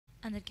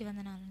అందరికీ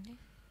వందనాలండి.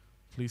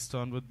 Please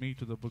turn with me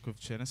to the book of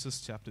Genesis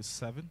chapter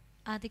 7.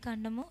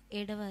 ఆదికాండము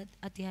 7వ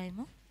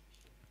అధ్యాయము.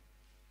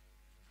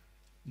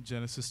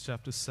 Genesis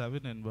chapter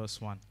 7 and verse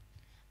 1.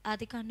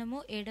 ఆదికాండము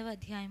 7వ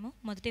అధ్యాయము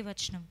మొదటి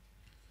వచనం.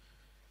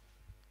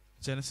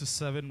 Genesis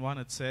 7:1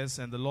 it says,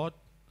 "And the Lord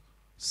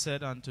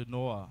said unto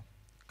Noah,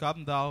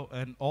 Come thou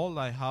and all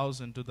thy house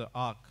into the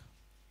ark,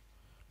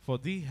 for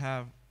thee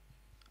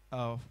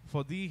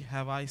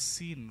have I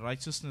seen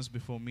righteousness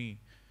before me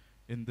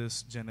in this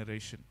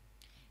generation."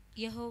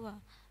 యెహోవా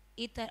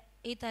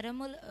ఈ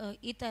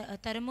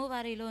తరము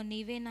వారిలో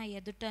నీవే నా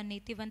ఎదుట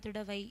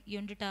నీతివంతుడవై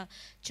యుండుట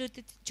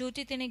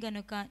చూచితిని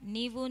గనుక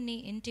నీవు నీ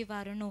ఇంటి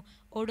వారును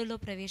ఓడులో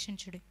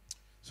ప్రవేశించుడి.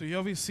 So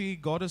here we see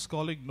God is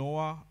calling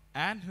Noah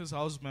and his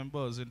house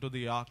members into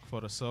the ark for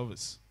a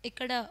service.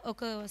 ఇక్కడ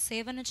ఒక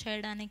సేవను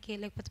చేయడానికి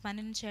లేకపోతే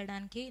పనిని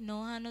చేయడానికి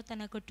నోహాను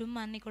తన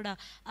కుటుంబాన్ని కూడా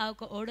ఆ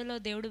ఒక ఓడలో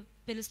దేవుడు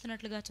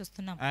పిలుస్తున్నట్లుగా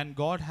చూస్తున్నాం. And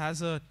God has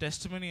a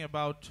testimony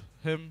about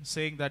him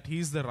saying that he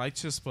is the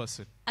righteous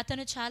person.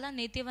 అతను చాలా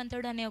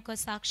నీతివంతుడు అనే ఒక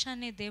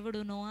సాక్ష్యాన్ని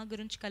దేవుడు నోహా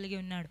గురించి కలిగి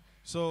ఉన్నాడు.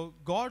 So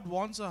God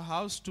wants a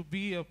house to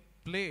be a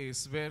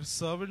place where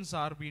servants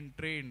are being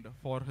trained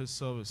for his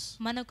service.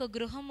 మనొక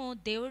గృహము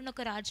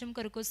దేవునిొక రాజ్యం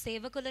కొరకు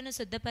సేవకులను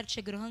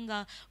సిద్ధపరిచే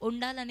గృహంగా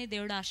ఉండాలని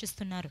దేవుడు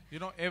ఆశిస్తున్నారు.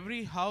 You know,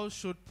 every house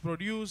should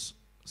produce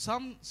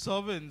some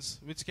servants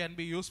which can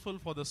be useful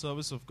for the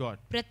service of God.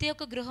 ప్రతి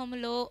ఒక్క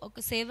గృహములో ఒక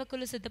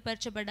సేవకులు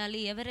సిద్ధపరచబడాలి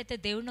ఎవరైతే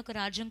దేవునిొక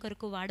రాజ్యం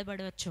కొరకు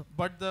వాడబడవచ్చు.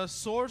 But the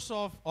source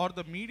of or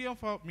the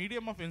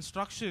medium of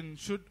instruction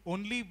should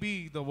only be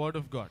the word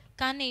of God.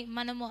 కానీ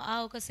మనము ఆ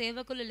ఒక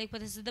సేవకులు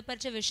లేకపోతే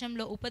సిద్ధపరిచే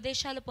విషయంలో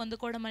ఉపదేశాలు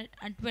పొందుకోవడం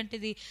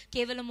అటువంటిది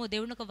కేవలము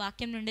దేవుని యొక్క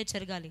వాక్యం నుండే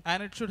జరగాలి.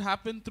 And it should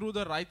happen through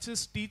the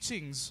righteous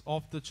teachings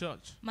of the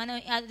church. మనం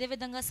అదే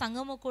విధంగా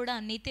సంఘము కూడా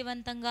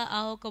నీతివంతంగా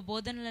ఆ ఒక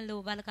బోధనలను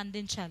వాళ్ళకి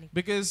అందించాలి.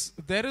 Because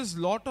there is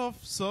lot of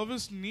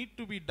service need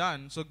to be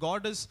done, so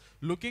God is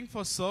looking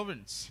for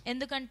servants.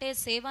 ఎందుకంటే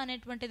సేవ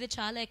అనేటువంటిది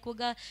చాలా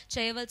ఎక్కువగా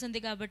చేయవలసింది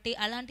కాబట్టి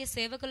అలాంటి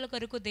సేవకుల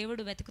కొరకు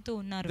దేవుడు వెతుకుతూ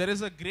ఉన్నారు. There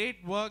is a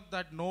great work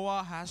that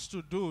Noah has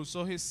to do,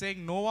 so he's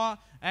saying, Noah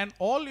and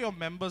all your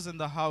members in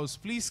the house,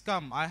 please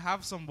come, I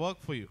have some work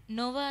for you.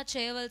 Noah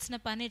చేయవలసిన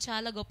పని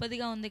చాలా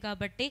గొప్పదిగా ఉంది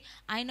కాబట్టి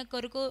ఆయన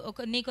కొరకు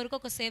నీ కొరకు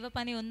ఒక సేవ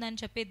పని ఉందని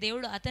చెప్పి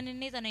దేవుడు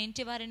అతనిని తన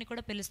ఇంటి వారిని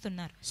కూడా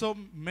పిలుస్తున్నారు. So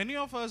many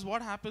of us,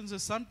 what happens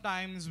is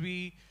sometimes we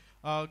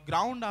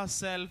ground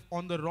ourselves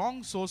on the wrong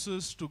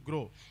sources to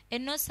grow.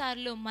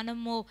 ఎన్నోసార్లు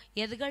మనము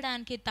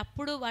ఎదగడానికి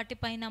తప్పుడు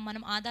వాటిపైన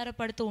మనం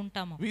ఆధారపడుతూ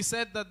ఉంటాము. We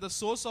said that the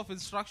source of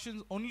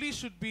instructions only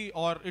should be,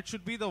 or it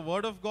should be the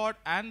word of God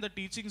and the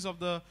teachings of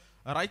the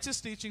righteous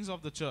teachings of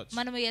the church.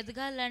 మనము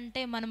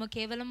ఎదగాలంటే మనము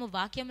కేవలము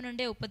వాక్యం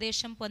నుండే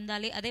ఉపదేశం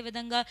పొందాలి. అదే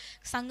విధంగా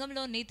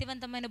సంఘంలో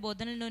నీతివంతమైన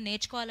బోధనలను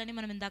నేర్చుకోవాలని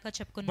మనం ఇందాక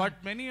చెప్పుకున్నాం. But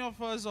many of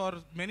us or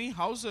many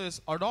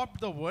houses adopt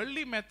the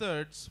worldly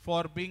methods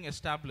for being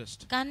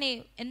established. కానీ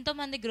ఎంతో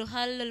మంది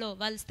గృహాలలో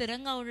వాళ్ళు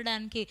స్థిరంగా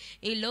ఉండడానికి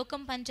ఈ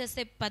లోకం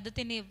పనిచేసే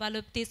పద్ధతిని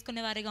వాళ్ళు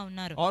తీసుకునే వారిగా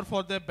ఉన్నారు. Or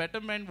for their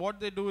betterment, what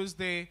they do is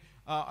they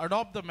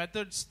adopt the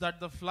methods that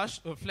the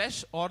flesh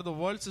or the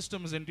world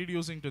system is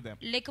introducing to them.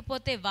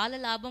 లేకపోతే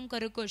వాళ్ళ లాభం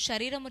కొరకు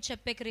శరీరము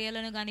చెప్పే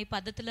క్రియలను గాని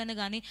పద్ధతులను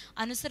గాని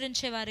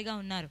అనుసరించే వారిగా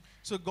ఉన్నారు.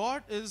 So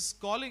God is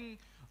calling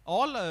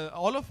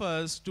all of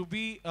us to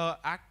be an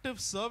active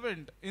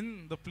servant in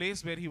the place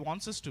where he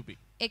wants us to be.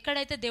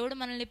 ఎక్కడైతే దేవుడు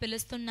మనల్ని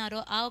పిలుస్తున్నారో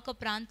ఆ ఒక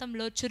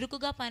ప్రాంతంలో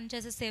చురుకుగా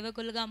పనిచేసే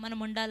సేవకులుగా మనం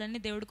ఉండాలని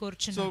దేవుడు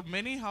కోరుచున్నాడు. So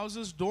many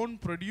houses don't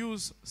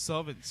produce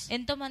servants.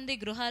 ఎంతో మంది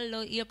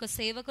గృహాల్లో ఈ యొక్క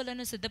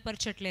సేవకులను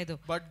సిద్ధపరచట్లేదు.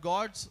 But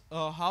God's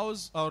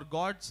house or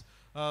God's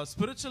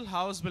spiritual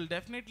house will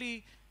definitely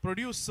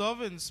produce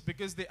servants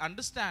because they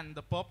understand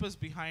the purpose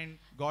behind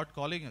God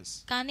calling us.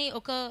 కానీ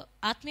ఒక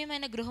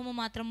ఆత్మీయమైన గృహము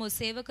మాత్రము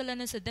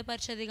సేవకులను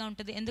సిద్ధపరిచేదిగా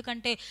ఉంటుంది.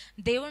 ఎందుకంటే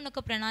దేవుని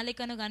ఒక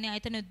ప్రణాళికను గాని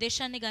అతని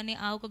ఉద్దేశాన్ని గాని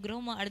ఆ ఒక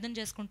గృహము అర్థం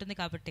చేసుకుంటుంది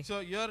కాబట్టి. So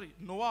here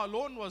Noah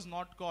alone was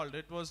not called,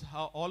 it was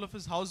all of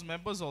his house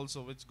members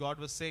also, which God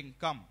was saying,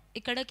 come.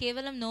 ఇక్కడ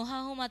కేవలం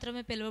నోహాహు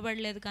మాత్రమే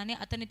పిలువబడలేదు కానీ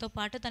అతనితో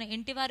పాటు తన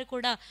ఇంటి వారు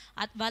కూడా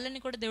వాళ్ళని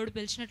కూడా దేవుడు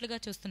పిలిచినట్లుగా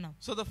చూస్తున్నాం.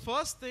 So the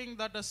first thing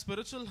that a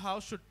spiritual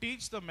house should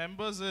teach the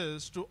members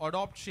is to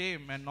adopt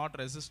shame and not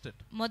resist it.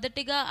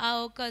 మొదటిగా ఆ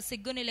ఒక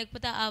సిగ్గుని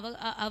లేకపోతే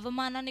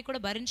అవమానాన్ని కూడా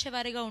భరించే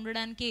వారిగా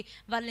ఉండడానికి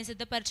వాళ్ళని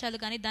సిద్ధపరచాలి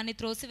కానీ దాన్ని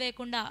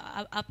త్రోసివేయకుండా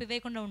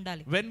ఆపివేయకుండా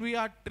ఉండాలి. When we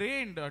are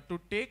trained to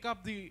take up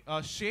the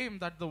shame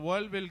that the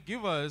world will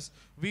give us,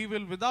 we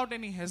will without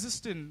any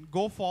hesitation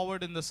go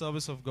forward in the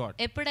service of God.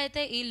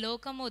 ఎప్పుడైతే ఈ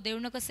లోకము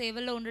దేవుని యొక్క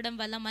సేవలో ఉండడం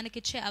వల్ల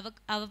మనకిచ్చే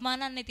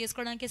అవమానాన్ని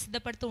తీసుకోవడానికి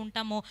సిద్ధపడుతూ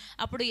ఉంటామో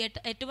అప్పుడు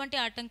ఎటువంటి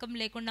ఆటంకం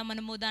లేకుండా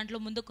మనము దాంట్లో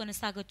ముందు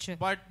కొనసాగొచ్చు.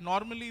 But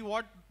normally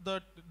what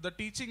the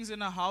teachings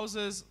in a house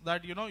is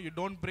that you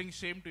don't bring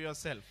shame to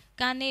yourself.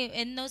 కానీ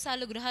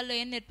ఎన్నోసార్లు గృహాల్లో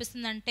ఏం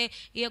నేర్పిస్తుందంటే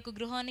ఈ యొక్క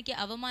గృహానికి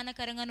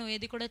అవమానకరంగా నువ్వు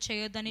ఏది కూడా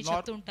చేయొద్దని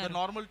చెప్తూ ఉంటారు. The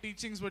normal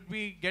teachings would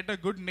be get a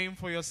good name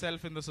for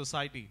yourself in the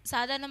society.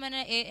 సాధారణమైన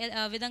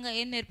విధంగా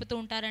ఏం నేర్పుతూ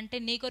ఉంటారంటే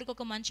నీ కొరకు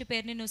ఒక మంచి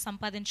పేరుని నువ్వు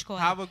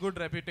సంపాదించుకోవాలి. Have a good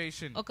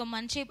reputation. ఒక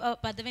మంచి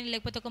పదవిని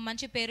లేకపోతే ఒక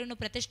మంచి పేరును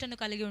ప్రతిష్టను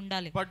కలిగి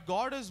ఉండాలి. But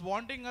God is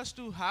wanting us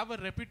to have a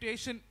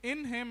reputation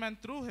in him and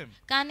through him.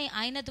 కానీ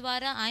ఆయన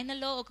ద్వారా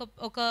ఆయనలో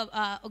ఒక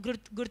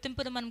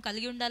గుర్తింపును మనం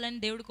కలిగి ఉండాలని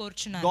దేవుడు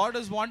కోరుచున్నారు. God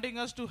is wanting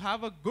us to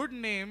have a good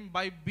name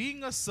by being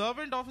a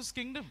servant of his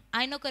kingdom.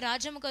 ఆయన ఒక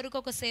రాజ్యం కొరకు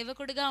ఒక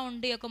సేవకుడిగా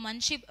ఉండి ఒక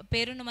మంచి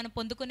పేరును మనం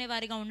పొందుకునే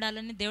వారిగా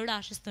ఉండాలని దేవుడు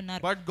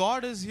ఆశిస్తున్నారు. But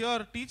God is here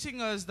teaching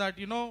us that,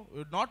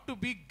 not to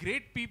be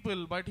great people,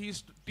 but he is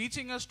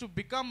teaching us to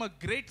become a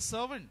great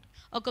servant.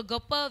 ఒక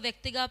గొప్ప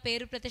వ్యక్తిగా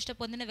పేరు ప్రతిష్ట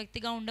పొందిన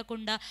వ్యక్తిగా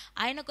ఉండకుండా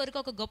ఆయన కొరకు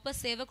ఒక గొప్ప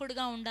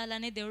సేవకుడిగా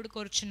ఉండాలని దేవుడు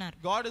కోరుచున్నారు.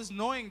 God is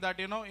knowing that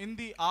in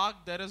the ark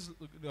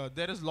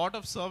there is lot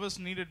of service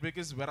needed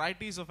because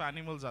varieties of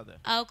animals are there.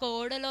 ఆ ఒక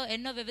ఓడలో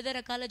ఎన్నో వివిధ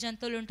రకాల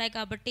జంతువులు ఉంటాయి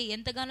కాబట్టి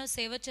ఎంతగానో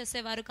సేవ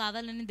చేసేవారు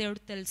కావాలని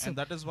దేవుడికి తెలుసు. And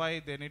that is why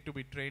they need to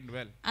be trained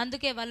well.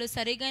 అందుకే వాళ్ళు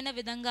సరిగైన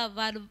విధంగా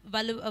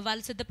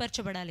వాళ్ళు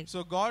సిద్ధపరచబడాలి.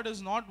 So God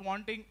is not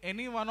wanting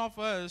any one of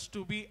us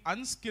to be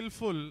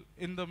unskillful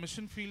in the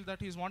mission field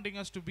that he is wanting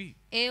us to be.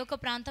 ఏ ఒక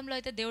ప్రాంతంలో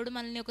అయితే దేవుడు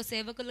మనల్ని ఒక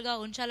సేవకులుగా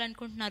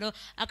ఉంచాలనుకుంటున్నారో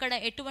అక్కడ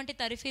ఎటువంటి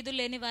తరిఫీదు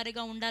లేని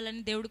వారిగా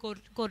ఉండాలని దేవుడు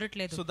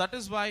కోరట్లేదు. So that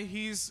is why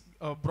he's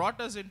brought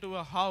us into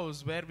a house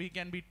where we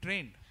can be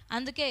trained.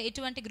 అందుకే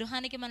ఇటువంటి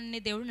గృహానికి మనల్ని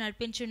దేవుడు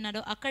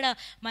నడిపించున్నారో అక్కడ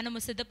మనము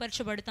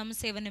సిద్ధపరచబడతాము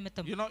సేవ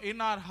నిమిత్తం.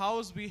 In our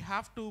house we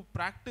have to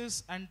practice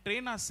and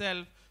train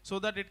ourselves so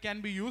that it can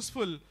be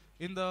useful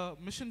in the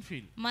mission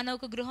field. మన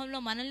ఒక గృహంలో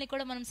మనల్ని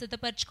కూడా మనం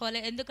సిద్ధపరచుకోవాలి,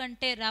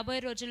 ఎందుకంటే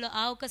రాబోయే రోజుల్లో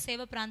ఆ ఒక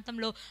సేవ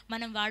ప్రాంతంలో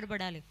మనం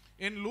వాడబడాలి.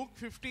 In Luke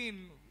 15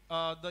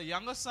 the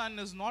younger son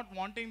is not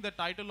wanting the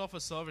title of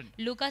a servant.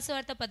 లూకాసు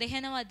వార్త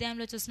 15వ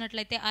అధ్యాయంలో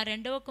చూసినట్లయితే ఆ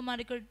రెండవ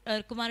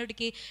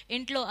కుమారుడికి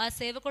ఇంట్లో ఆ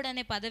సేవకుడు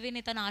అనే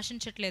పదవిని తను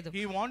ఆశించట్లేదు.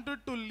 He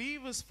wanted to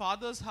leave his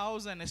father's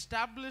house and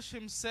establish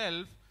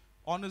himself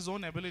on his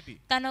own ability.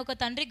 తన ఒక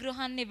తండ్రి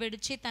గృహాన్ని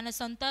విడిచి తన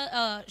సొంత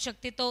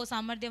శక్తితో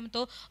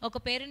సామర్థ్యంతో ఒక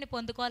పేరుని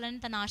పొందుకోవాలని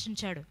తను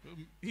ఆశించాడు.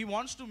 He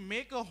wants to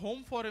make a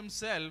home for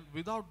himself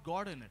without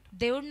God in it.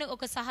 దేవుడిని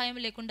ఒక సహాయం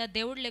లేకుండా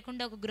దేవుడు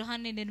లేకుండా ఒక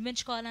గృహాన్ని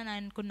నిర్మించుకోవాలని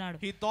అనుకున్నాడు.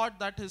 He thought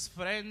that his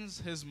friends,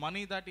 his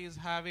money that he is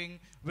having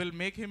will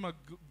make him a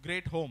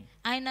great home.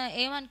 ఆయన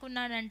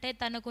ఏమనుకున్నాడంటే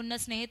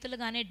తనకున్న స్నేహితులు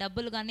గాని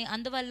డబ్బులు గాని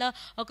అందువల్ల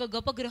ఒక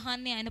గొప్ప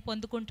గృహాన్ని ఆయన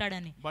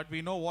పొందుకుంటాడని. But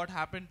we know what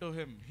happened to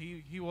him.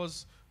 He was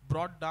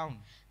brought down.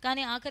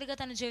 కానీ ఆఖరిగా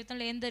తన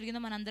జీవితంలో ఏం జరిగిందో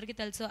మనందరికీ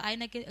తెలుసు.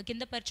 ఆయన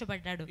కింద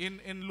పరచబడ్డాడు.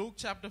 In Luke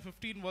chapter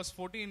 15 verse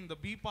 14, the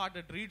B part,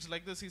 it reads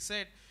like this. He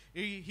said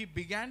he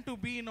began to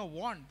be in a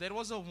want. There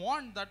was a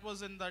want that was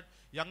in that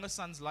younger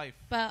son's life.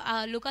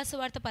 లూకాసు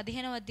వార్త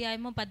 15వ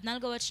అధ్యాయము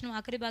 14వ వచనం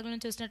ఆఖరి భాగంలో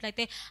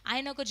చూసినట్లయితే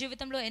ఆయన ఒక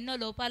జీవితంలో ఎన్నో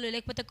లోపాలు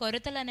లేకపోతే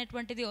కొరతలు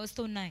అనేటువంటిది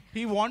వస్తున్నాయి.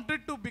 He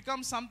wanted to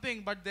become something,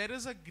 but there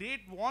is a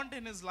great want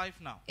in his life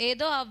now.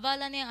 ఏదో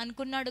అవ్వాలని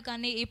అనుకున్నాడు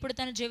కానీ ఇప్పుడు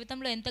తన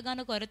జీవితంలో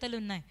ఎంతగానో కొరతలు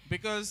ఉన్నాయి.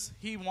 Because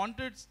he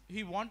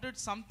wanted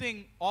something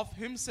of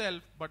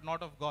himself but not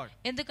of God.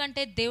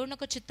 ఎందుకంటే దేవుని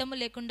యొక్క చిత్తము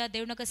లేకుండా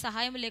దేవుని యొక్క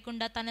సహాయం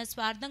లేకుండా తన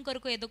స్వార్థం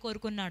కొరకు ఏదో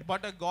కోరుకున్నాడు.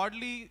 But a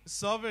godly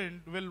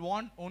servant will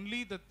want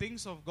only the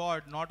things of God,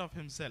 not of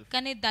himself.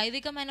 కానీ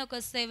దైవికమైన ఒక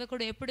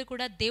సేవకుడు ఎప్పుడు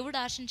కూడా దేవుడు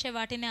ఆశించే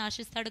వాటినే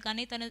ఆశిస్తాడు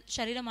కానీ తన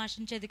శరీరం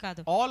ఆశించేది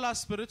కాదు. All our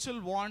spiritual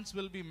wants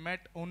will be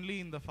met only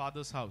in the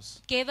Father's house.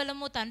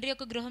 కేవలము తండ్రి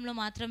యొక్క గృహంలో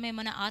మాత్రమే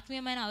మన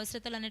ఆత్మీయమైన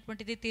అవసరతలు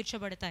అనేటువంటిది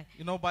తీర్చబడతాయి.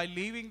 By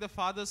leaving the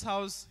Father's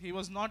house, he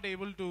was not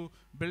able to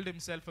build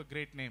himself a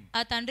great name.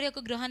 ఆ తండ్రి యొక్క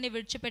గృహాన్ని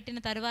విడిచిపెట్టిన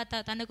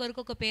తర్వాత తన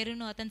కొరకు ఒక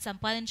పేరును అతను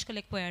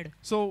సంపాదించుకోలేకపోయాడు.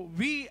 So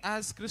we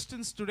as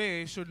Christians today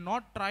should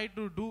not try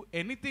to do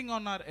anything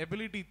on our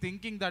ability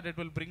thinking that it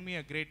will bring me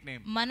a great name.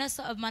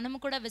 మనము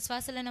కూడా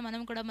విశ్వాసులైన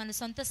మనం కూడా మన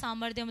సొంత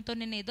సామర్థ్యంతో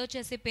నేను ఏదో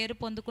చేసి పేరు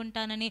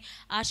పొందుకుంటానని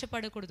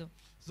ఆశపడకూడదు.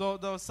 So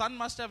the son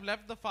must have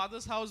left the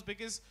father's house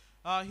because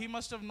he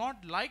must have not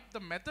liked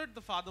the method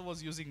the father was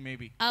using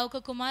maybe. ఆ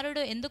ఒక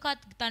కుమారుడు ఎందుకు ఆ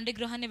తండ్రి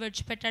గృహాన్ని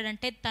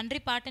విడిచిపెట్టాడంటే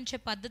తండ్రి పాటించే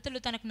పద్ధతులు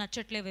తనకు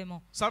నచ్చట్లేవేమో.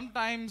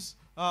 Sometimes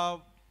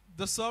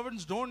the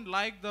servants don't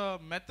like the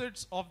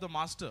methods of the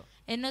master.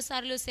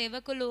 ఎన్నోసార్లు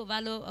సేవకులు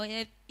వాళ్ళు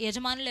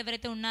యజమానులు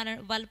ఎవరైతే ఉన్నారో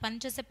వాళ్ళు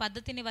పనిచేసే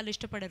పద్ధతిని వాళ్ళు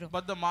ఇష్టపడరు.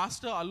 But the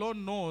master alone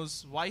knows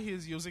why he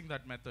is using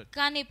that method.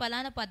 కానీ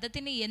పలానా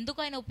పద్ధతిని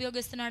ఎందుకు ఆయన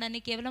ఉపయోగిస్తున్నాడని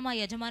కేవలం ఆ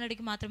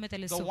యజమానుడికి మాత్రమే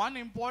తెలుసు. The one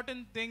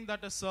important thing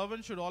that a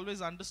servant should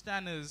always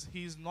understand is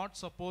he is not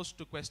supposed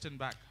to question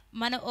back.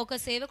 మన ఒక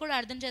సేవకుడు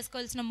అర్థం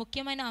చేసుకోవాల్సిన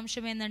ముఖ్యమైన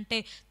అంశం ఏంటంటే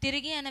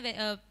తిరిగి ఆయన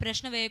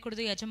ప్రశ్న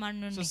వేయకూడదు యజమాని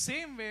నుండి. So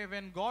same way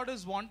when God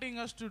is wanting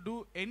us to do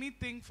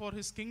anything for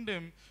his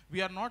kingdom,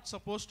 we are not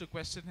supposed to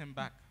question him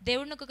back.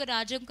 దేవుని ఒక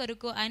రాజ్యం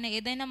కొరకు ఆయన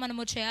ఏదైనా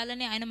మనము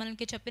చేయాలని ఆయన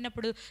మనకి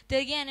చెప్పినప్పుడు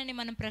తిరిగి ఆయనని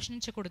మనం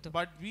ప్రశ్నించకూడదు.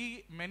 But we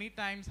many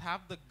times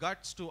have the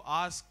guts to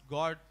ask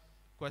God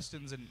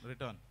questions in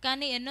return.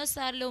 కానీ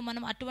ఎన్నోసార్లు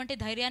మనం అటువంటి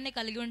ధైర్యాన్ని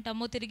కలిగి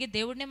ఉంటాము తిరిగి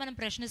దేవుడిని మనం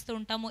ప్రశ్నిస్తూ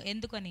ఉంటాము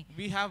ఎందుకని.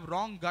 We have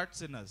wrong guts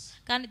in us.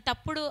 కానీ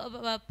తప్పుడు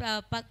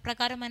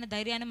ప్రకారమైన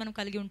ధైర్యాన్ని మనం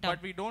కలిగి ఉంటాం.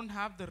 But we don't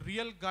have the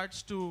real guts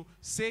to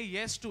say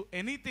yes to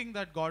anything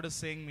that God is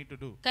saying me to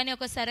do. కానీ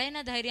ఒక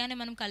సరైన ధైర్యాన్ని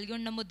మనం కలిగి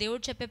ఉండము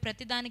దేవుడు చెప్పే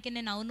ప్రతి దానికి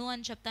నేను అవును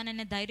అని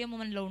చెప్తాననే ధైర్యం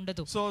మనలో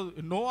ఉండదు. So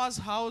Noah's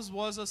house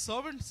was a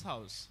servant's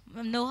house.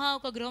 Noah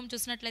ఒక గృహం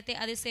చూసినట్లయితే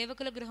అది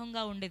సేవకుల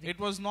గృహంగా ఉండేది.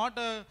 It was not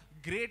a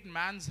great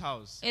man's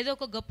house. ఏదో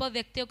ఒక గొప్ప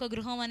వ్యక్తి ఒక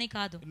గృహం అని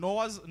కాదు.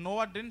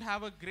 Noah didn't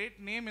have a great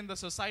name in the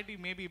society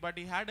maybe, but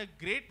he had a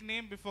great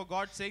name before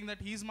God saying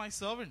that he is my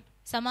servant.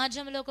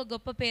 సమాజంలో ఒక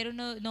గొప్ప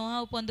పేరును నోహా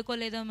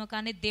పొందుకోలేదేమో,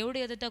 కానీ దేవుడి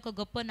ఎదుట ఒక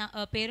గొప్ప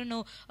పేరును,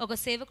 ఒక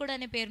సేవకుడు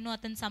అనే పేరును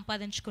అతను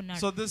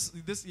సంపాదించుకున్నాడు. So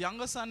this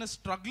younger son is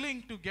struggling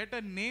to get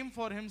a name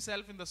for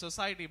himself in the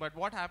society, but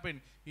what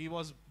happened? He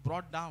was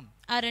brought down.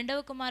 ఆ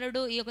రెండవ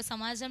కుమారుడు ఈ యొక్క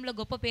సమాజంలో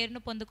గొప్ప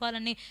పేరును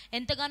పొందుకోవాలని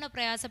ఎంతగానో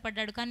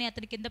ప్రయాసపడ్డాడు, కానీ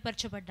అతని కింద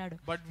పరచబడ్డాడు.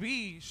 But we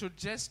should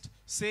just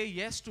say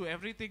yes to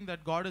everything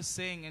that God is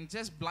saying and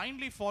just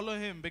blindly follow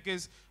him,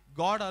 because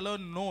God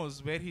alone knows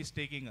where he's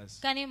taking us.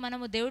 కానీ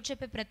మనము దేవుడు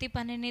చెప్పే ప్రతి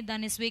పనిని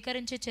దాన్ని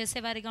స్వీకరించి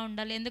చేసేవారిగా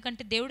ఉండాలి,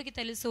 ఎందుకంటే దేవుడికి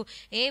తెలుసు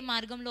ఏ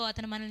మార్గంలో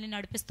అతను మనల్ని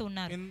నడిపిస్తూ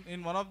ఉన్నారు.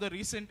 In one of the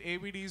recent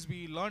ABDs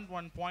we learned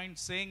one point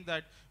saying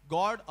that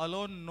God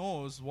alone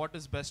knows what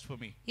is best for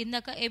me.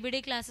 ఇందాక ఏబిడి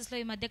క్లాసెస్ లో,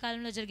 ఈ మధ్య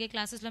కాలంలో జరిగే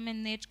క్లాసెస్ లో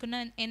మేము నేర్చుకున్న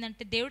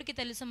ఏంటంటే దేవుడికి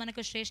తెలుసు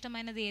మనకు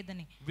శ్రేష్టమైనది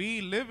ఏదని. We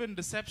live in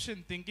deception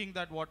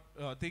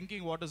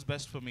thinking what is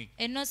best for me.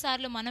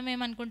 ఎన్నోసార్లు మనం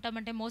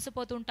ఏమనుకుంటామంటే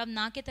మోసపోతూ ఉంటాం,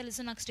 నాకే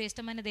తెలుసు నాకు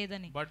శ్రేష్టమైనది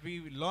ఏదని. But we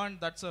learned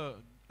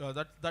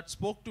that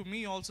spoke to me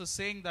also,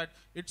 saying that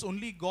it's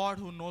only God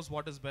who knows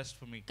what is best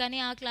for me. కానీ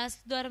ఆ క్లాస్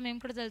ద్వారా మేము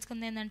కూడా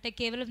తెలుసుకుంది ఏంటంటే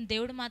కేవలం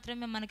దేవుడు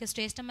మాత్రమే మనకి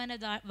శ్రేష్టమైన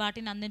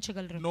వాటిని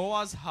అందించగలరు.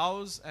 Noah's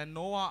house, and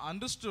Noah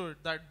understood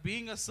that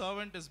being a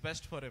servant is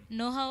best for him.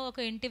 Noah ఒక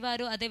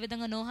ఇంటివారు, అదే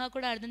విధంగా నోహా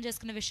కూడా అర్థం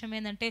చేసుకున్న విషయం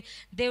ఏంటంటే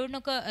దేవుడిని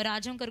ఒక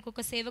రాజ్యం కొరకు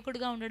ఒక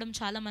సేవకుడిగా ఉండడం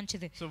చాలా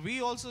మంచిది. So we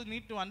also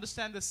need to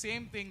understand the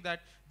same thing,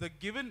 that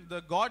the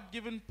God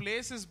given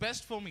place is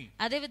best for me.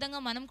 అదే విధంగా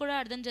మనం కూడా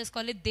అర్థం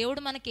చేసుకోవాలి,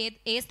 దేవుడు మనకి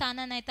ఏ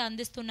స్థానాన్ని అయితే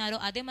అందిస్తున్నారో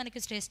అదే మనకి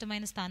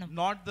శ్రేష్టమైన స్థానం.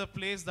 Not the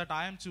place that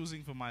I am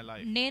choosing for my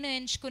life. నేను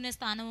ఎంచుకునే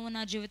స్థానము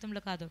నా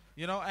జీవితంలో కాదు.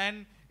 And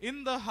in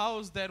the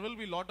house there will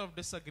be lot of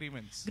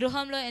disagreements.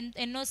 గృహంలో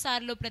ఎన్నో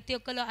సార్లు ప్రతి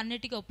ఒక్కరు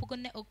అన్నిటికీ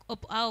ఒప్పుకునే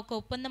ఆ ఒక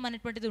ఒప్పందం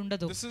అనేటువంటిది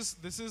ఉండదు.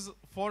 This is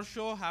for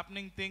sure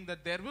happening thing,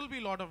 that there will be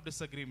lot of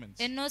disagreements.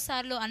 ఎన్నో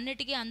సార్లు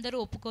అన్నిటికీ అందరూ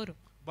ఒప్పుకోరు.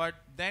 But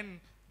then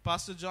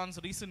Pastor John's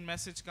recent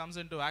message comes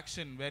into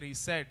action, where he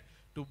said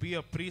to be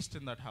a priest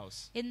in that house.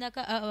 ఇందాక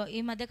ఈ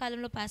మధ్య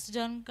కాలంలో pastor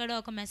John కూడా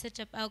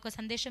ఒక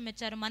సందేశం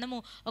ఇచ్చారు, మనము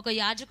ఒక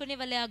యాజకుని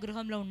వలె ఆ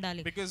గృహంలో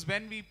ఉండాలి. Because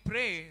when we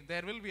pray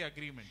there will be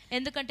agreement.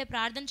 ఎందుకంటే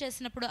ప్రార్థన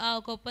చేసినప్పుడు ఆ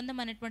ఒక ఒప్పందం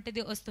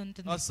అనేటువంటిది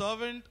వస్తుంది. A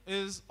servant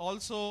is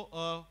also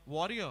a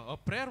warrior, a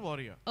prayer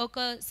warrior. ఒక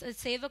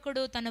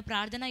సేవకుడు తన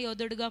ప్రార్థన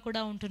యోధుడుగా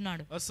కూడా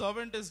ఉంటున్నాడు. A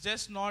servant is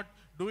just not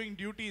doing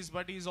duties,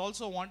 but he is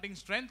also wanting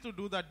strength to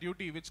do that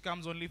duty which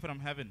comes only from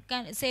heaven.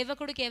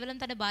 సేవకుడు కేవలం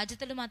తన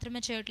బాధ్యతలు మాత్రమే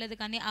చేయట్లేదు,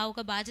 కానీ ఆ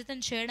ఒక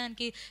బాధ్యతను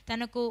చేయడానికి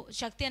తనకు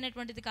శక్తి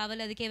అనేటువంటిది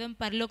కావాలి, అది కేవలం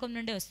పరలోకం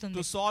నుండి వస్తుంది.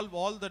 To solve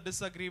all the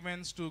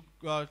disagreements,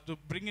 to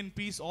bring in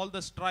peace all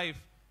the strife,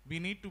 we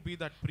need to be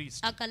that priest.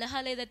 ఆ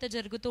కలహాలు ఏదైతే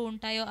జరుగుతూ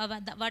ఉంటాయో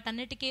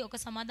వాటన్నిటికీ ఒక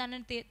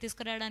సమాధానాన్ని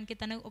తీసుకురావడానికి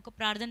తను ఒక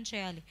ప్రార్థన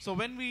చేయాలి. So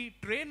when we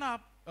train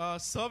up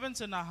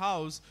servants in our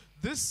house,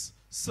 this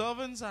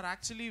servants are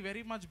actually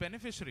very much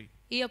beneficiary.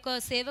 ఈ యొక్క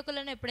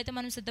సేవకులను ఎప్పుడైతే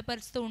మనం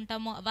సిద్ధపరుస్తూ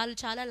ఉంటామో వాళ్ళు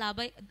చాలా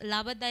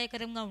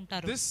లాభదాయకరంగా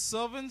ఉంటారు. These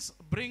servants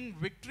bring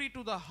victory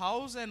to the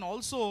house and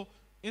also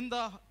in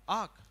the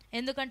ark.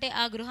 ఎందుకంటే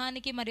ఆ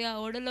గృహానికి మరియు ఆ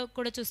ఓడలో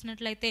కూడా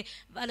చూసినట్లయితే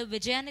వాళ్ళు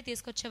విజయాన్ని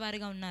తీసుకొచ్చే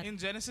వారిగా ఉన్నారు. In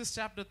Genesis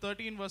chapter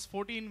 13 verse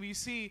 14 we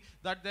see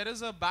that there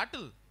is a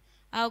battle.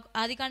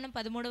 ఆదికాండం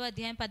 13వ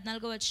అధ్యాయం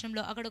 14వ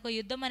వచనంలో అక్కడ ఒక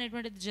యుద్ధం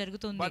అనేటువంటిది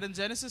జరుగుతుంది. But in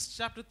Genesis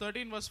chapter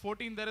 13 verse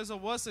 14 there is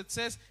a verse, it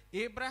says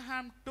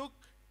Abraham took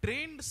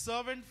trained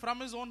servant from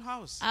his own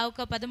house. ఆ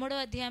ఒక 13వ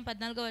అధ్యాయం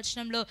 14వ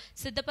వచనంలో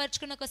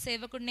సిద్ధపరచుకున్న ఒక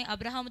సేవకుడిని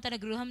అబ్రహాము తన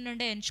గృహం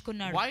నుండి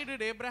ఎంచుకున్నాడు. Why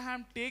did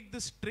Abraham take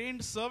this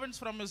trained servants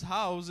from his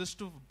house? Is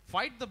to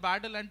fight the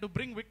battle and to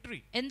bring victory.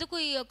 ఎందుకు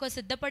ఈ యొక్క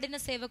సిద్ధపడిన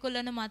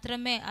సేవకులను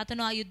మాత్రమే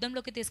అతను ఆ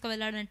యుద్ధంలోకి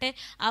తీసుకువెళ్ళాడంటే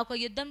ఆ ఒక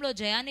యుద్ధంలో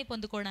జయాన్ని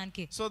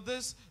పొందుకోవడానికి. So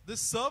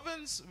this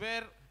servants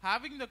were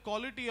having the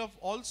quality of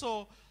also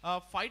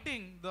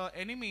fighting the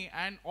enemy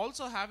and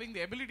also having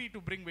the ability to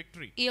bring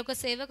victory. ఈ యొక్క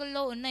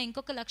సేవకుల్లో ఉన్న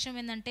ఇంకొక లక్ష్యం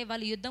ఏంటంటే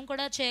వాళ్ళు యుద్ధం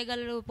కూడా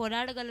చేయగలరు,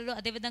 పోరాడగలరు,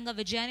 అదే విధంగా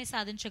విజయాన్ని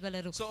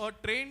సాధించగలరు. So a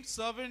trained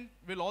servant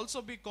will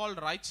also be called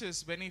righteous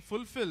when he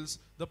fulfills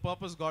the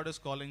purpose God is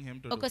calling him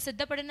to do. ఒక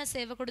సిద్ధపడిన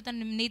సేవకుడు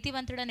తన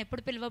నీతివంతుడని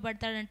ఎప్పుడు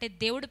పిలువబడతాడంటే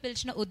దేవుడు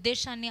పిలిచిన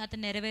ఉద్దేశాన్ని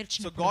అతను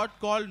నెరవేర్చినప్పుడు. So God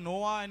called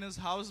Noah and his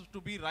house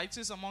to be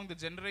righteous among the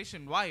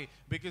generation. Why?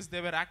 Because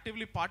they were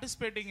actively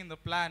participating in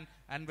the plan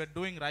and were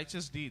doing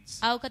righteous deeds.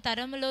 ఆ ఒక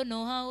తరంలో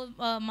నోహా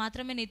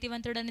మాత్రమే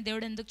నీతివంతుడని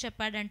దేవుడు ఎందుకు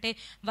చెప్పాడంటే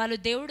వాళ్ళు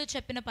దేవుడు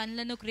చెప్పిన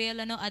పనులను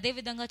క్రియలను అదే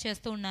విధంగా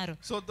చేస్తూ ఉన్నారు.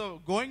 So the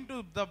going to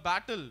the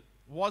battle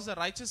was a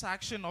righteous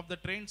action of the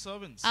trained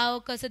servants. ఆ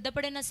ఒక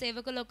సిద్ధపడిన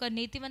సేవకులు ఒక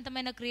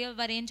నీతివంతమైన క్రియ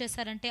వారు ఏం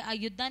చేశారంటే ఆ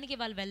యుద్ధానికి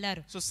వాళ్ళు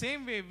వెళ్ళారు. So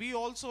same way we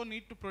also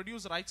need to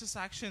produce righteous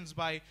actions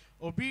by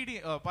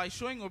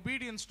showing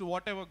obedience to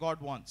whatever God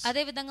wants.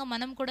 అదే విధంగా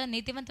మనం కూడా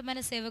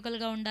నీతివంతమైన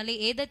సేవకులుగా ఉండాలి.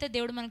 ఏదైతే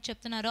దేవుడు మనకు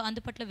చెప్తున్నారో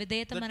అందుపట్ల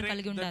విధేయత మనం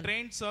కలిగి ఉండాలి. The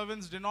trained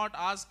servants did not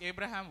ask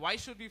Abraham, why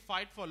should we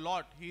fight for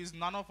Lot? He is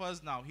none of us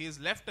now. He has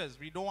left us.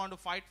 We don't want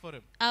to fight for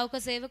him. ఆ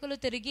ఒక సేవకులు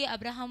తిరిగి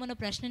అబ్రహామును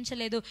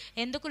ప్రశ్నించలేదు,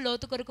 ఎందుకు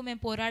లోతు కొరకు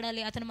మేము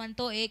పోరాడాలి, అతను మనతో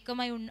వాళ్ళతో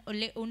ఏకమై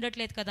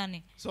ఉండట్లేదు కదా అని.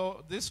 So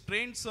these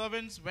trained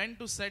servants went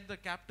to set the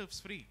captives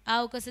free. ఆ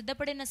ఒక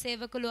సిద్ధపడిన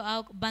సేవకులు ఆ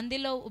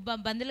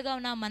బందీలుగా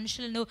ఉన్న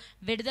మనుషులను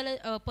విడుదల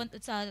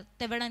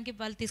తెవడానికి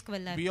వాళ్ళు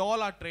తీసుకువెళ్లారు. We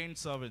all are trained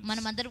servants.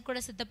 మనమందరం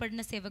కూడా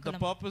సిద్ధపడిన సేవకులం.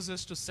 The purpose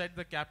is to set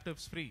the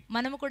captives free.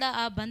 మనము కూడా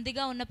ఆ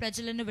బందీగా ఉన్న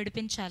ప్రజలను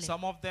విడిపించాలి.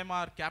 Some of them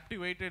are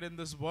captivated in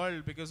this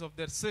world because of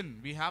their sin.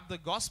 We have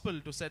the gospel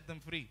to set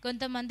them free.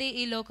 కొంతమంది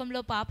ఈ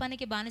లోకంలో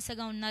పాపానికి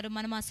బానిసగా ఉన్నారు.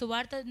 మనం ఆ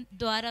సువార్త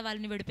ద్వారా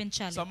వాళ్ళని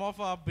విడిపించాలి. Some of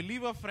our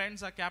believer friends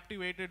are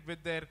captivated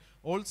with their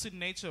old sin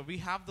nature. We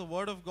have the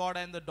word of God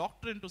and the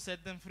doctrine to set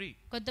them free.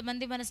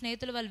 కొంతమంది మన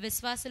స్నేహితులు వాళ్ళు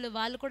విశ్వాసులు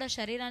వాళ్ళు కూడా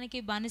శరీరానికి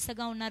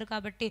బానిసగా ఉన్నారు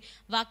కాబట్టి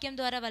వాక్యం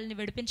ద్వారా వాళ్ళని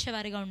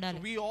విడిపించేవారిగా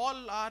ఉండాలి. We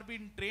all are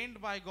being trained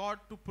by God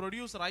to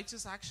produce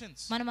righteous actions.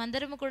 మనం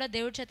అందరం కూడా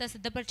దేవుడి చేత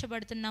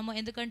సిద్ధపరచబడుతున్నాము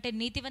ఎందుకంటే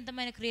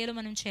నీతివంతమైన క్రియలు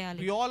మనం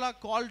చేయాలి. We all are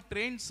called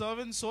trained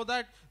servants so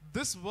that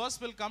this verse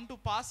will come to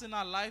pass in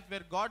our life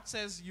where God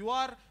says you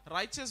are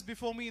righteous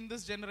before me in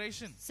this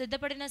generation.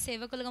 సిద్ధపడిన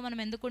సేవకులుగా మనం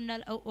ఎందుకు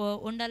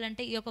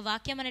ఉండాలంటే ఈ యొక్క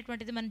వాక్యం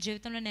అనేటువంటిది మన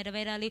జీవితంలో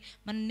నెరవేరాలి,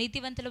 మనం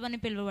నీతివంతులమని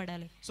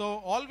పిలువబడాలి. So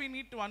all we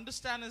need to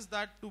understand is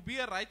that to be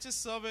a righteous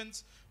servants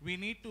we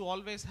need to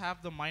always have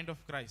the mind of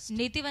Christ.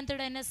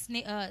 నీతివంతుడైన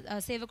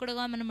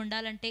సేవకుడుగా మనం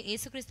ఉండాలంటే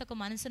యేసుక్రీస్తు యొక్క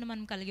మనసును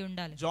మనం కలిగి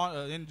ఉండాలి.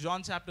 In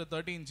John chapter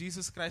 13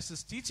 Jesus Christ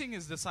is teaching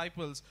his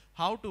disciples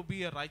how to be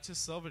a righteous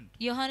servant.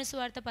 యోహాను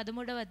సువార్త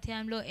 13వ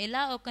అధ్యాయంలో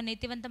ఎలా ఒక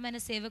నీతివంతమైన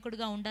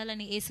సేవకుడుగా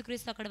ఉండాలని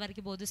యేసుక్రీస్తు అక్కడ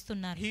వారికి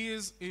బోధిస్తున్నారు. He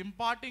is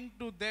imparting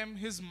to them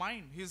his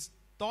mind, his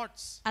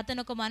thoughts.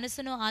 అతను ఒక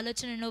మనసును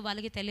ఆలోచనను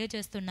వాళ్ళకి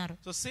తెలియజేస్తున్నారు.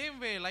 So same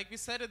way like we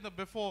said in the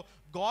before,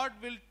 God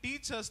will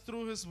teach us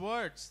through his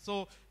words. So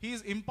he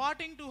is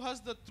imparting to us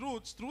the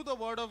truths through the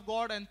word of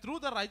God and through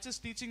the righteous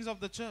teachings of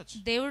the church.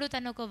 దేవుడు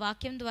తన ఒక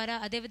వాక్యం ద్వారా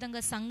అదే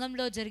విధంగా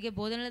సంఘంలో జరిగే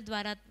బోధనల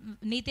ద్వారా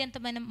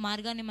నీతివంతమైన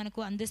మార్గాన్ని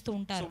మనకు అందిస్తూ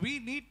ఉంటారు. So we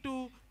need to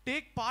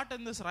take part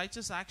in this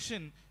righteous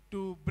action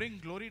to bring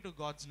glory to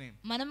God's name.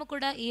 మనము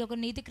కూడా ఈ యొక్క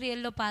నీతి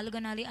క్రియల్లో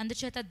పాల్గొనాలి,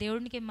 అందుచేత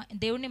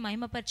దేవుని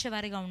మహిమపరిచే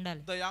వారిగా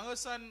ఉండాలి. The younger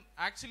son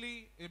actually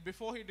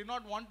before he did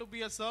not want to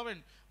be a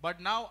servant, but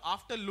now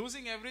after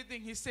losing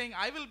everything he's saying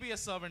I will be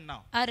a servant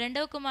now. ఆ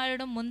రెండవ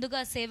కుమారుడు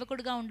ముందుగా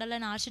సేవకుడిగా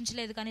ఉండాలని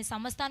ఆశించలేదు, కానీ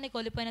సమస్తాన్ని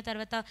కోల్పోయిన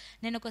తర్వాత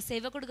నేను ఒక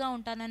సేవకుడిగా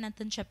ఉంటానని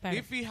అతను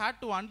చెప్పాడు. If he had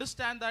to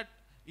understand that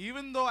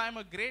even though I am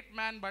a great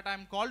man but I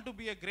am called to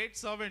be a great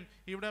servant,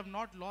 he would have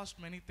not lost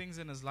many things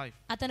in his life.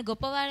 అతను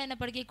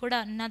గొప్పవాడైనప్పటికీ కూడా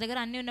నా దగ్గర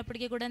అన్ని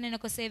ఉన్నప్పటికీ కూడా నేను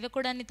ఒక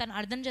సేవకుడని తను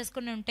అర్థం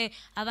చేసుకుని ఉంటే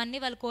అవన్నీ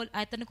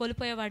అతను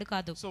కోల్పోయేవాడు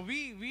కాదు. So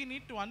we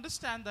need to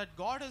understand that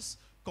God has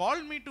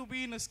called me to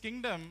be in his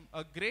kingdom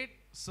a great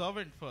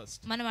servant first.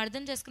 మనం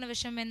అర్థం చేసుకున్న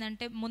విషయం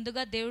ఏంటంటే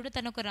ముందుగా దేవుడు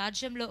తన ఒక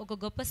రాజ్యంలో ఒక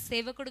గొప్ప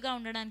సేవకుడిగా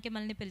ఉండడానికి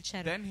మనల్ని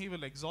పిలిచారు. Then he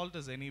will exalt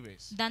us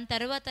anyways. దాని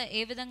తర్వాత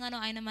ఏ విధంగానో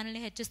ఆయన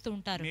మనల్ని హెచ్చిస్తూ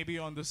ఉంటారు. Maybe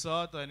on this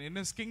earth and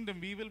in his kingdom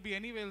we will be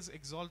anyways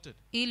exalted.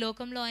 ఈ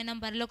లోకంలో అయినా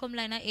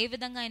పరలోకంలో అయినా ఏ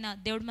విధంగా అయినా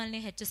దేవుడు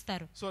మనల్ని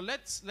హెచ్చిస్తారు. So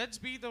let's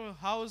be the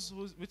house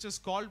which is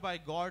called by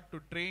God to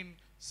train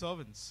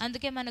servants.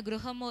 అందుకే మన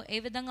గృహము ఏ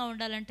విధంగా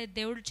ఉండాలంటే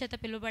దేవుడి చేత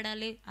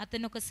పిలువబడాలి,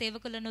 అతను ఒక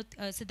సేవకులను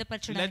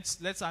సిద్ధపరచడానికి.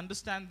 Let's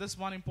understand this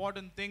one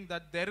important thing,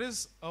 that there is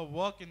a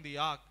work in the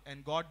ark and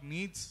God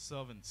needs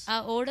servants. ఆ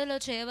ఓడలో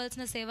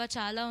చేయవలసిన సేవ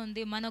చాలా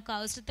ఉంది, మన ఒక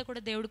అవసరత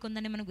కూడా దేవుడికి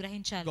ఉందని మనం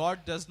గ్రహించాలి.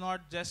 God does not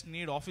just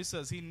need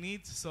officers, he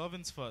needs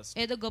servants first.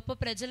 ఏదో గొప్ప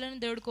ప్రజలను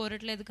దేవుడు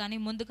కోరట్లేదు, కానీ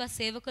ముందుగా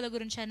సేవకుల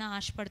గురించి ఆయన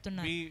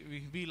ఆశపడుతున్నారు.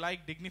 We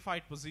like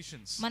dignified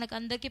positions.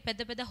 మనకందరికి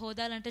పెద్ద పెద్ద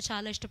హోదాలంటే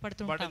చాలా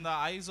ఇష్టపడుతుంటాం. But in the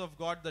eyes of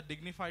God the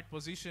dignified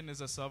position is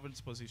a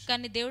servant's position.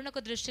 కానీ దేవుని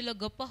యొక్క దృష్టిలో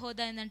గొప్ప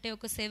హోదా ఏందంటే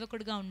ఒక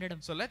సేవకుడిగా ఉండడం.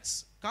 So let's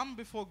come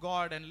before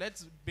God and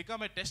let's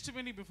become a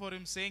testimony before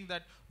him saying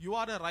that you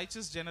are a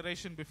righteous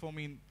generation before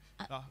me.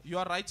 You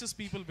are righteous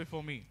people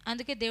before me.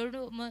 అందుకే దేవుడు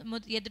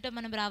ఎదుట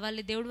మనం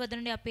రావాలి, దేవుడి వద్ద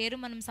నుండి ఆ పేరు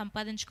మనం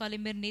సంపాదించుకోవాలి,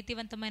 మీరు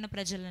నీతివంతమైన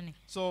ప్రజలని.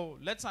 So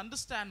let's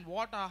understand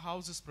what our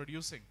house is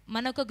producing.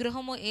 మన ఒక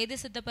గృహము ఏది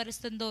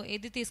సిద్ధపరుస్తుందో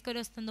ఏది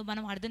తీసుకొని వస్తుందో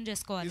మనం అర్థం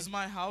చేసుకోవాలి. Is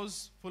my house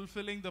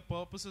fulfilling the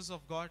purposes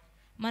of God?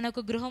 మన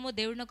ఒక గృహము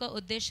దేవుని యొక్క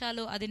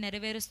ఉద్దేశాలు అది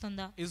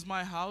నెరవేరుస్తుందా? Is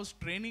my house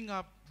training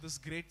up this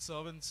great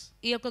servants?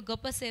 ఈ యొక్క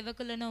గొప్ప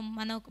సేవకులను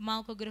మన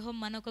ఒక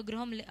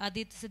గృహం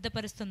అది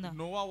సిద్ధపరుస్తుందా?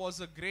 Noah was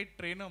a great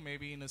trainer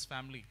maybe in his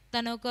family.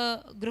 తన ఒక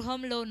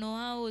గృహంలో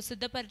నోహు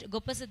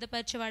గొప్ప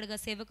సిద్ధపరిచేవాడుగా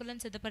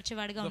సేవకులను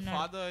సిద్ధపరిచేవాడుగా ఉన్నాడు.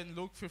 The father in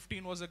Luke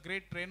 15 was a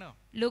great trainer.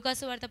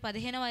 లూకాసు వార్త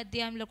 15వ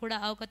అధ్యాయంలో కూడా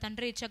ఆ ఒక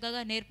తండ్రి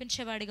చక్కగా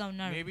నేర్పించేవాడిగా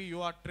ఉన్నాడు. Maybe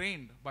you are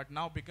trained but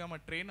now become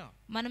a trainer.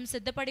 మనం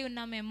సిద్ధపడి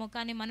ఉన్నామేమో,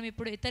 కానీ మనం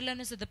ఇప్పుడు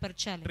ఇతరులను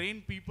సిద్ధపరచాలి. Train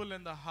people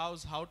in the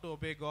house how to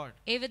obey God.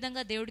 ఏ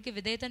విధంగా దేవుడికి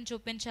విధేయతను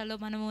చూపించాలో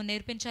మనము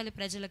నేర్పించాలి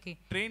ప్రజలకి.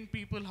 Train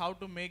people how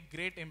to make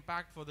great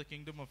impact for the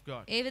kingdom of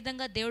God. ఏ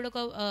విధంగా దేవుడు ఒక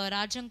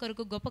రాజ్యం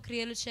కొరకు గొప్ప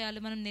క్రియలు చేయాలి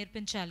మనం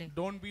నేర్పించాలి.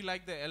 Don't be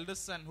like the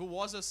eldest son who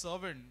was a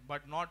servant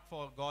but not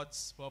for God's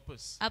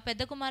purpose. ఆ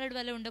పెద్ద కుమారుడు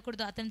వలె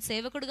ఉండకూడదు, అతను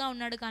సేవకుడిగా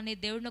ఉన్నాడు కానీ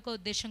దేవుని యొక్క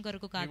ఉద్దేశం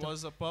కొరకు కాదు.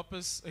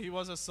 He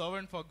was a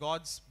servant for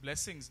God's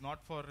blessings, not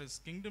for his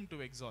kingdom to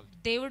exalt.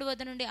 దేవుడి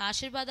వద్ద నుండి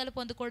ఆశీర్వాదాలు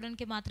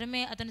పొందుకోవడానికి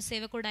మాత్రమే అతను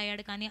సేవకుడు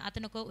అయ్యాడు, కానీ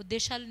అతను ఒక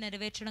ఉద్దేశాలు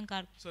నెరవేర్చడం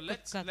కాదు. So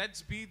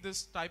let's be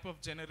this type of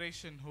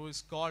generation who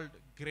is called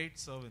great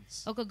servants.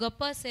 ఒక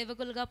గొప్ప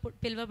సేవకులుగా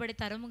పిలువబడే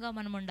తరముగా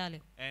మనం ఉండాలి.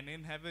 And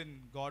in heaven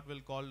God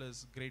will call us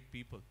great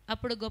people.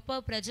 అప్పుడు గొప్ప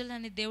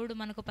ప్రజలని దేవుడు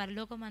మనకు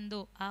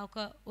పరలోకమందు ఆ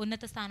ఒక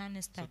ఉన్నత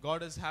స్థానాన్ని ఇస్తాడు. So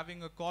God is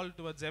having a call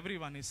towards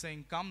everyone. He's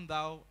saying, come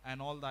thou and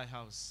all thy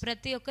house.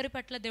 ప్రతి ఒక్కరి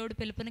పట్ల దేవుడు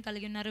పిలుపుని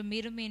కలిగి ఉన్నారు,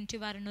 మీరు మీ ఇంటి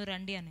వారును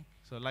రండి అని.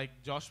 So like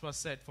Joshua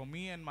said, for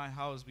me and my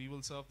house we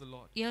will serve the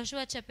Lord.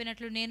 యెహోషువ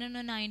చెప్పినట్లు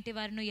నేనును నా ఇంటి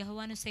వారును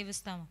యెహోవాను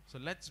సేవిస్తాము. So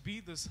let's be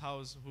this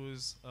house who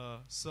is a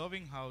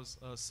serving house,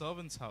 a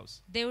servant's house.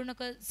 దేవుని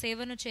ఒక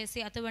సేవను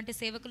చేసి అటువంటి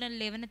సేవకులను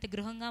లేవనెత్తి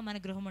గృహంగా మన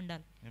గృహం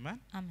ఉండాలి. Amen.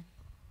 ఆమేన్.